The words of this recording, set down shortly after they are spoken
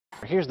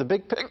Here's the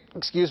big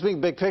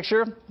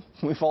picture.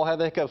 We've all had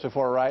the hiccups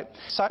before, right?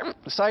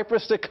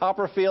 Cypress to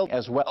Copperfield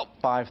as well.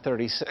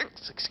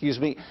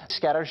 5:36,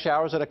 Scattered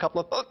showers and a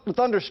couple of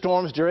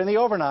thunderstorms during the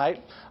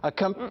overnight.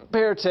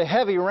 Compared to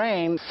heavy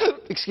rain,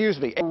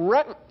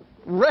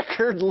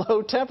 record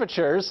low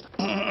temperatures.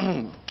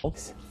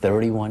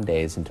 31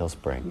 days until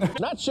spring.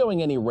 Not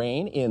showing any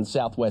rain in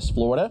southwest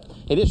Florida.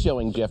 It is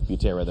showing Jeff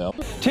Butera, though.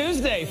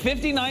 Tuesday,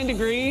 59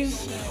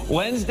 degrees.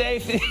 Wednesday,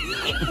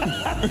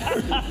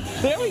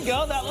 there we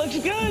go. That looks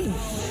good.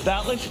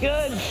 That looks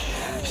good.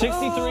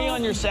 63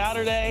 on your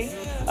Saturday.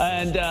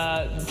 And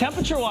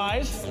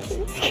temperature-wise,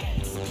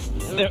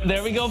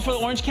 there we go for the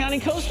Orange County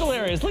coastal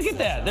areas. Look at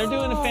that. They're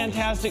doing a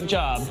fantastic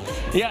job.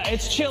 Yeah,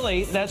 it's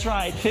chilly. That's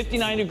right.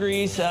 59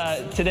 degrees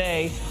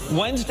today.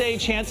 Wednesday,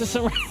 chance of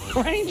some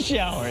rain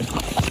showers.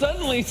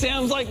 Suddenly,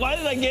 Sam's like, why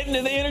did I get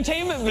into the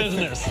entertainment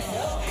business?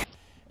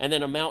 And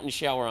then a mountain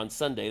shower on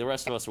Sunday. The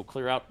rest of us will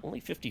clear out. Only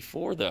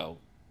 54, though.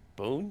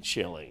 Bone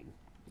chilling.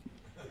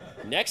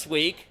 Next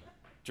week,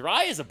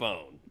 dry as a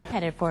bone.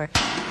 Headed for.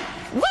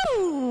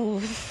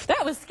 Woo!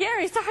 That was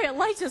scary. Sorry, a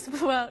light just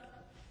blew out.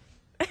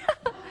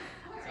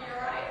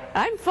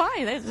 I'm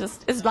fine.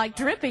 It's like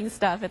dripping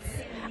stuff. It's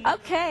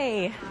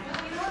okay.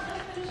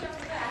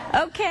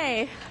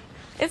 Okay.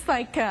 It's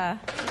like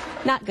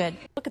not good.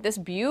 Look at this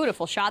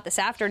beautiful shot this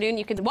afternoon.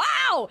 You can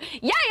wow!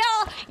 Yeah,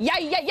 y'all! Yeah.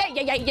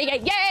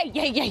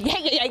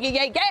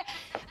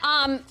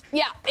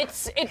 Yeah,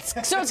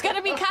 it's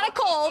gonna be kind of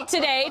cold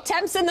today.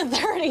 Temps in the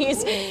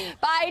 30s.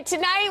 By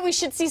tonight, we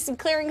should see some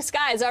clearing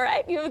skies. All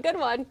right, you have a good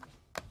one.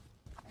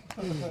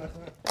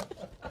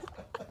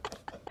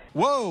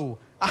 Whoa!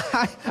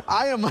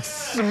 I am a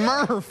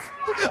Smurf.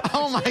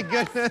 Oh my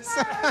goodness.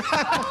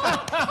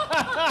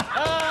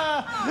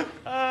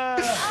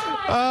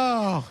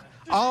 Oh,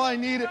 all I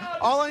need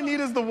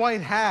is the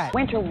white hat.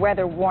 Winter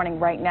weather warning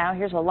right now.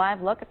 Here's a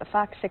live look at the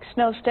Fox 6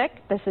 snow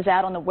stick. This is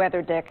out on the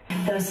weather dick.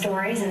 Those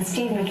stories, and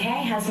Steve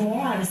McKay has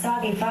more on a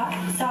soggy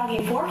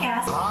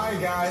forecast. Hi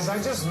guys,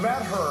 I just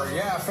met her.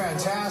 Yeah,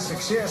 fantastic.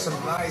 She has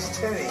some nice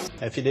titties.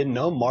 If you didn't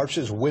know, March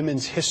is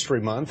Women's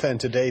History Month, and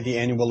today the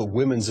annual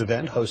women's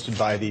event hosted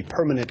by the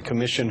Permanent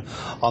Commission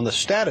on the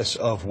Status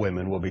of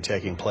Women will be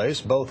taking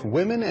place. Both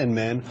women and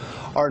men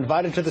are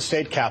invited to the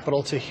state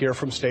capitol to hear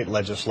from state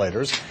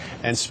legislators,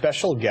 and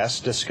special guests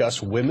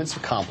discuss women's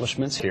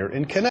accomplishments here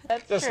in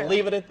Connecticut. Just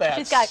leave it at that.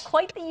 She's got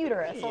quite the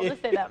uterus. I'll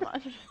just say that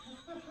much.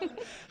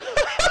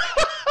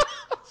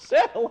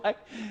 Satellite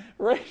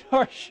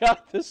radar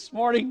shot this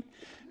morning.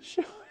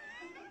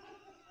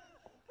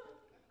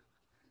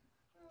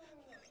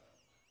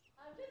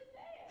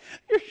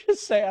 You're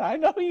just saying. I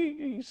know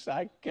you.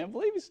 I can't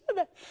believe you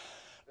said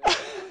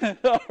that.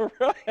 All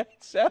right,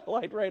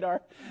 satellite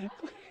radar.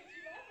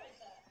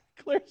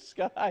 Clear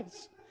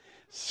skies.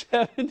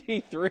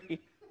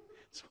 73.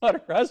 That's what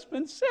her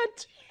husband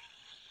said.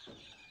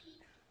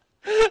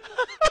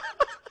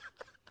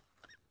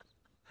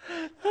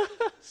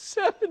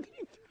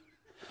 73.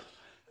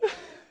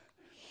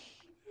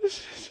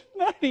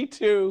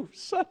 92.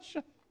 Such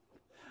a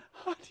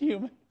hot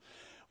human.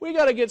 We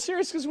got to get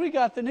serious because we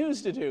got the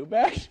news to do.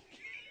 Back,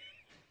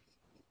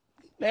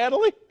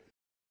 Natalie.